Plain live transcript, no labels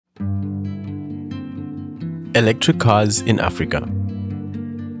Electric cars in Africa.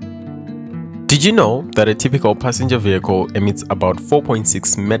 Did you know that a typical passenger vehicle emits about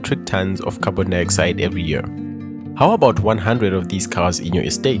 4.6 metric tons of carbon dioxide every year? How about 100 of these cars in your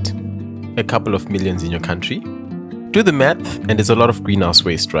estate? A couple of millions in your country? Do the math, and there's a lot of greenhouse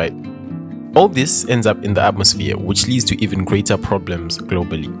waste, right? All this ends up in the atmosphere, which leads to even greater problems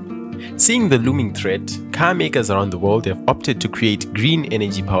globally. Seeing the looming threat, car makers around the world have opted to create green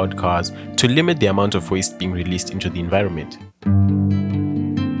energy powered cars to limit the amount of waste being released into the environment.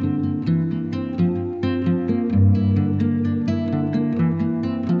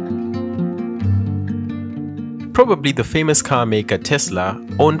 Probably the famous car maker Tesla,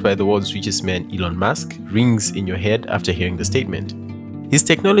 owned by the world's richest man Elon Musk, rings in your head after hearing the statement. His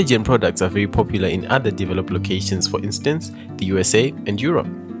technology and products are very popular in other developed locations, for instance, the USA and Europe.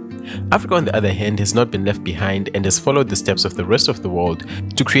 Africa, on the other hand, has not been left behind and has followed the steps of the rest of the world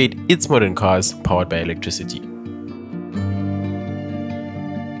to create its modern cars powered by electricity.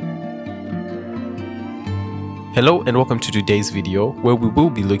 Hello and welcome to today's video, where we will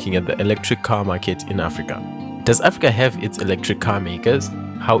be looking at the electric car market in Africa. Does Africa have its electric car makers?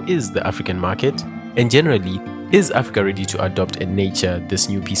 How is the African market? And generally, is Africa ready to adopt and nurture this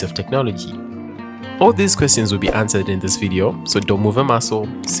new piece of technology? All these questions will be answered in this video, so don't move a muscle,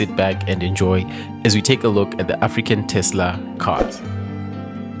 sit back and enjoy as we take a look at the African Tesla cars.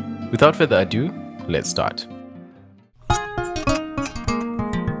 Without further ado, let's start.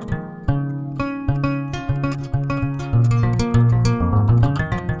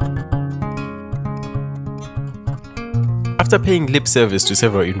 After paying lip service to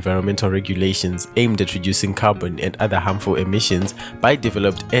several environmental regulations aimed at reducing carbon and other harmful emissions by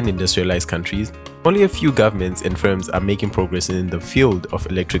developed and industrialized countries, only a few governments and firms are making progress in the field of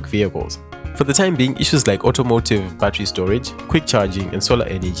electric vehicles. For the time being, issues like automotive battery storage, quick charging, and solar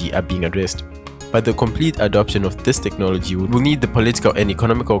energy are being addressed. But the complete adoption of this technology will need the political and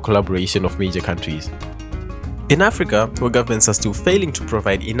economical collaboration of major countries. In Africa, where governments are still failing to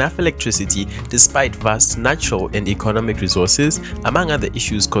provide enough electricity despite vast natural and economic resources, among other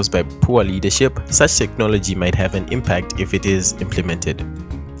issues caused by poor leadership, such technology might have an impact if it is implemented.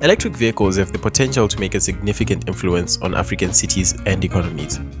 Electric vehicles have the potential to make a significant influence on African cities and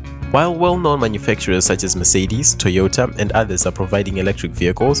economies. While well-known manufacturers such as Mercedes, Toyota, and others are providing electric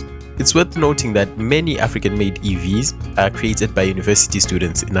vehicles, it's worth noting that many African-made EVs are created by university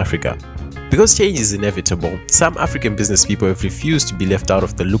students in Africa. Because change is inevitable, some African business people have refused to be left out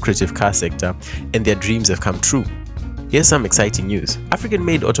of the lucrative car sector, and their dreams have come true. Here's some exciting news.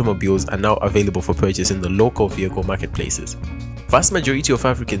 African-made automobiles are now available for purchase in the local vehicle marketplaces. Vast majority of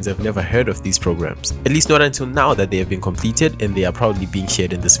Africans have never heard of these programs, at least not until now that they have been completed and they are proudly being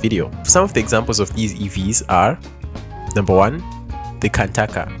shared in this video. Some of the examples of these EVs are: number 1, the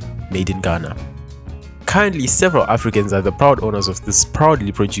Kantaka, made in Ghana. Currently, several Africans are the proud owners of this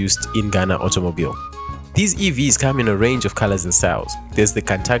proudly produced in Ghana automobile. These EVs come in a range of colors and styles. There's the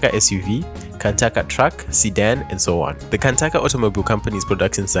Kantaka SUV, Kantaka truck, sedan, and so on. The Kantaka Automobile Company's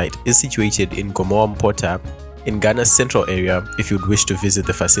production site is situated in Gomoa-Mpota in Ghana's central area if you'd wish to visit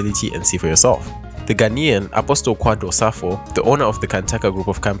the facility and see for yourself. The Ghanaian Apostle Kwadwo Safo, the owner of the Kantaka group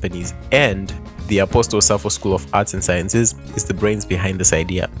of companies and the Apostle Safo School of Arts and Sciences, is the brains behind this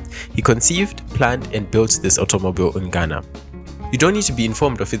idea. He conceived, planned, and built this automobile in Ghana. You don't need to be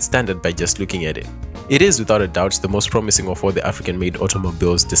informed of its standard by just looking at it. It is without a doubt the most promising of all the African-made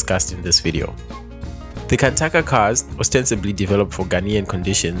automobiles discussed in this video. The Kantaka cars, ostensibly developed for Ghanaian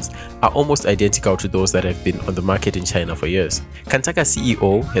conditions, are almost identical to those that have been on the market in China for years. Kantaka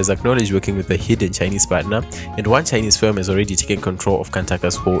CEO has acknowledged working with a hidden Chinese partner, and one Chinese firm has already taken control of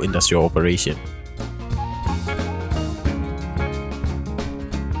Kantaka's whole industrial operation.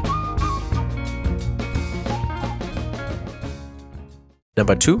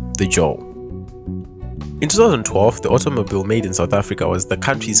 Number 2, the Joule. In 2012, the automobile made in South Africa was the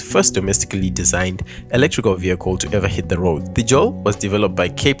country's first domestically designed electrical vehicle to ever hit the road. The Joule was developed by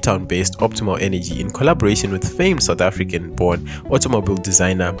Cape Town-based Optimal Energy in collaboration with famed South African-born automobile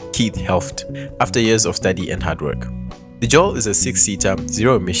designer Keith Helft after years of study and hard work. The Joule is a 6-seater,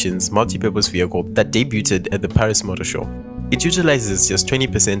 zero-emissions, multi-purpose vehicle that debuted at the Paris Motor Show. It utilizes just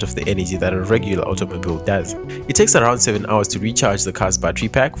 20% of the energy that a regular automobile does. It takes around 7 hours to recharge the car's battery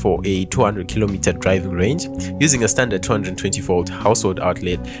pack for a 200-kilometer driving range using a standard 220-volt household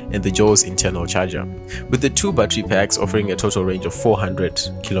outlet and the Joule's internal charger, with the 2 battery packs offering a total range of 400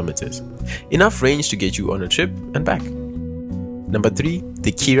 kilometers. Enough range to get you on a trip and back. Number 3,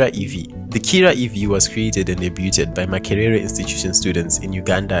 the Kira EV. The Kira EV was created and debuted by Makerere Institution students in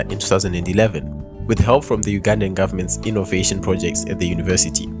Uganda in 2011. with help from the Ugandan government's innovation projects at the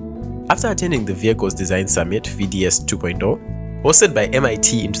university. After attending the Vehicles Design Summit VDS 2.0, hosted by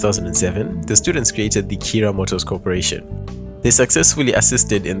MIT in 2007, the students created the Kira Motors Corporation. They successfully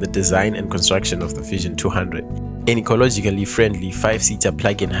assisted in the design and construction of the Vision 200, an ecologically friendly 5-seater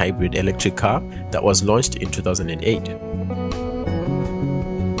plug-in hybrid electric car that was launched in 2008.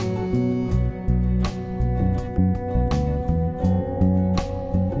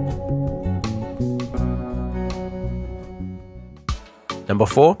 Number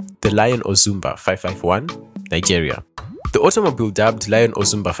 4, the Lion Ozumba 551, Nigeria. The automobile dubbed Lion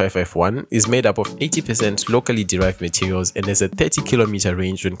Ozumba 551 is made up of 80% locally derived materials and has a 30-kilometer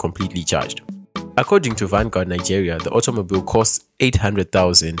range when completely charged. According to Vanguard Nigeria, the automobile costs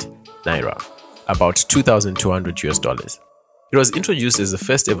 800,000 naira, about $2,200. It was introduced as the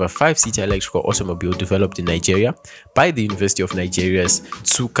first ever 5-seater electrical automobile developed in Nigeria by the University of Nigeria's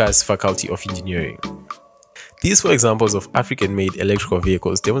Nsukka's Faculty of Engineering. These 4 examples of African-made electrical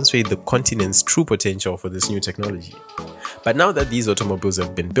vehicles demonstrate the continent's true potential for this new technology. But now that these automobiles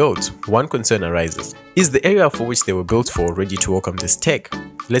have been built, one concern arises. Is the area for which they were built for ready to welcome this tech?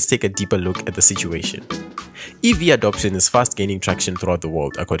 Let's take a deeper look at the situation. EV adoption is fast gaining traction throughout the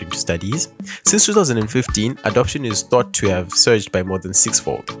world, according to studies. Since 2015, adoption is thought to have surged by more than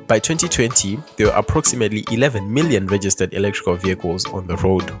 6-fold. By 2020, there were approximately 11 million registered electrical vehicles on the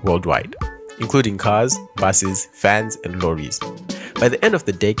road worldwide, including cars, buses, vans, and lorries. By the end of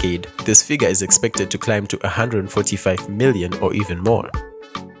the decade, this figure is expected to climb to 145 million or even more.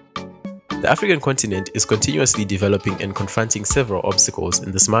 The African continent is continuously developing and confronting several obstacles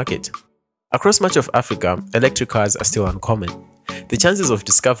in this market. Across much of Africa, electric cars are still uncommon. The chances of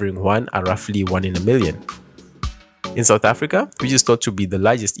discovering one are roughly 1 in a million. In South Africa, which is thought to be the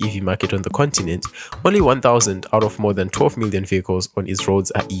largest EV market on the continent, only 1,000 out of more than 12 million vehicles on its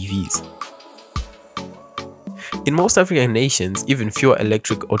roads are EVs. In most African nations, even fewer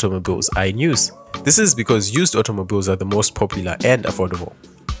electric automobiles are in use. This is because used automobiles are the most popular and affordable.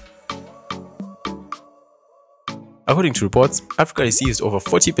 According to reports, Africa receives over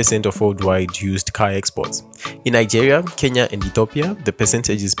 40% of worldwide used car exports. In Nigeria, Kenya, and Ethiopia, the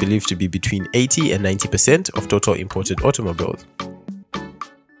percentage is believed to be between 80 and 90% of total imported automobiles.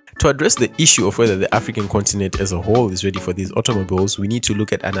 To address the issue of whether the African continent as a whole is ready for these automobiles, we need to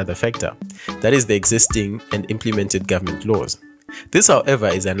look at another factor, that is the existing and implemented government laws. This, however,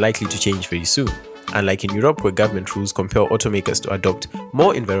 is unlikely to change very soon. Unlike in Europe, where government rules compel automakers to adopt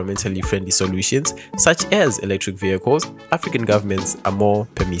more environmentally friendly solutions, such as electric vehicles, African governments are more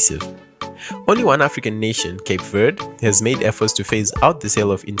permissive. Only one African nation, Cape Verde, has made efforts to phase out the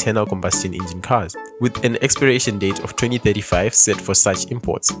sale of internal combustion engine cars, with an expiration date of 2035 set for such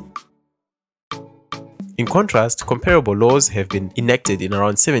imports. In contrast, comparable laws have been enacted in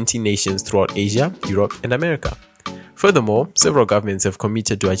around 17 nations throughout Asia, Europe, and America. Furthermore, several governments have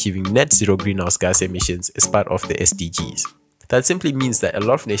committed to achieving net zero greenhouse gas emissions as part of the SDGs. That simply means that a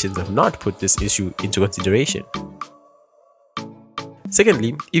lot of nations have not put this issue into consideration.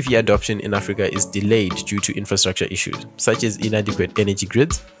 Secondly, EV adoption in Africa is delayed due to infrastructure issues, such as inadequate energy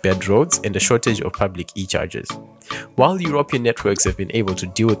grids, bad roads, and a shortage of public e-chargers. While European networks have been able to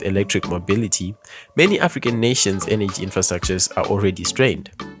deal with electric mobility, many African nations' energy infrastructures are already strained.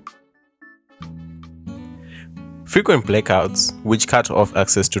 Frequent blackouts, which cut off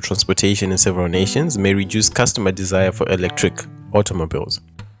access to transportation in several nations, may reduce customer desire for electric automobiles.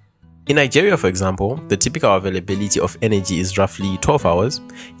 In Nigeria, for example, the typical availability of energy is roughly 12 hours,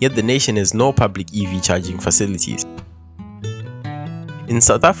 yet the nation has no public EV charging facilities. In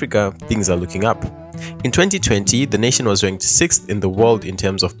South Africa, things are looking up. In 2020, the nation was ranked 6th in the world in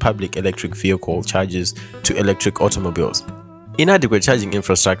terms of public electric vehicle charges to electric automobiles. Inadequate charging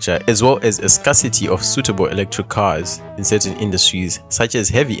infrastructure, as well as a scarcity of suitable electric cars in certain industries, such as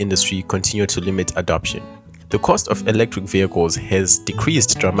heavy industry, continue to limit adoption. The cost of electric vehicles has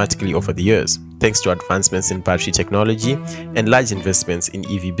decreased dramatically over the years, thanks to advancements in battery technology and large investments in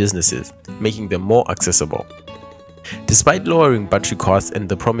EV businesses, making them more accessible. Despite lowering battery costs and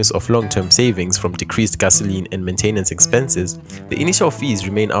the promise of long-term savings from decreased gasoline and maintenance expenses, the initial fees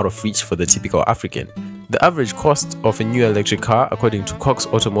remain out of reach for the typical African. The average cost of a new electric car, according to Cox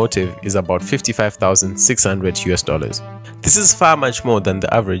Automotive, is about $55,600. This is far much more than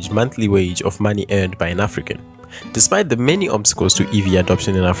the average monthly wage of money earned by an African. Despite the many obstacles to EV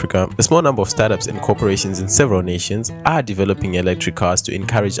adoption in Africa, a small number of startups and corporations in several nations are developing electric cars to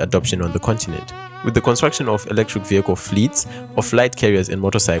encourage adoption on the continent. With the construction of electric vehicle fleets of light carriers and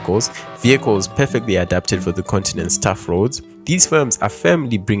motorcycles, vehicles perfectly adapted for the continent's tough roads, these firms are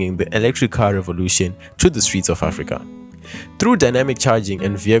firmly bringing the electric car revolution to the streets of Africa. Through dynamic charging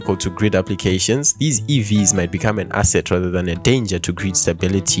and vehicle-to-grid applications, these EVs might become an asset rather than a danger to grid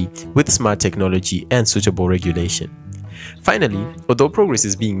stability with smart technology and suitable regulation. Finally, although progress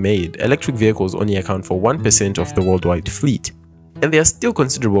is being made, electric vehicles only account for 1% of the worldwide fleet, and there are still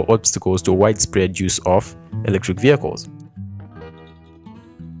considerable obstacles to widespread use of electric vehicles.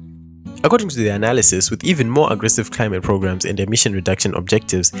 According to the analysis, with even more aggressive climate programs and emission reduction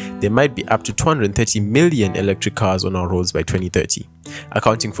objectives, there might be up to 230 million electric cars on our roads by 2030,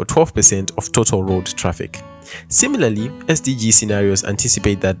 accounting for 12% of total road traffic. Similarly, SDG scenarios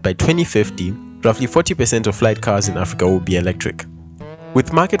anticipate that by 2050, roughly 40% of flight cars in Africa will be electric.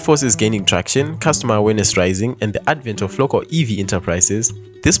 With market forces gaining traction, customer awareness rising, and the advent of local EV enterprises,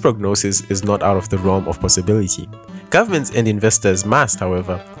 this prognosis is not out of the realm of possibility. Governments and investors must,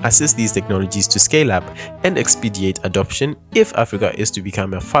 however, assist these technologies to scale up and expedite adoption if Africa is to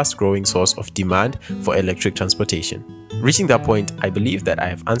become a fast-growing source of demand for electric transportation. Reaching that point, I believe that I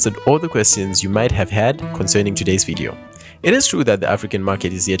have answered all the questions you might have had concerning today's video. It is true that the African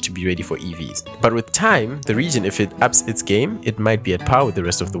market is yet to be ready for EVs, but with time, the region, if it ups its game, it might be at par with the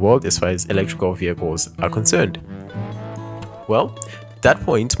rest of the world as far as electrical vehicles are concerned. Well, that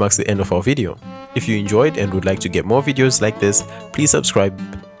point marks the end of our video. If you enjoyed and would like to get more videos like this, please subscribe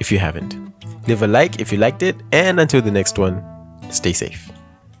if you haven't. Leave a like if you liked it, and until the next one, stay safe.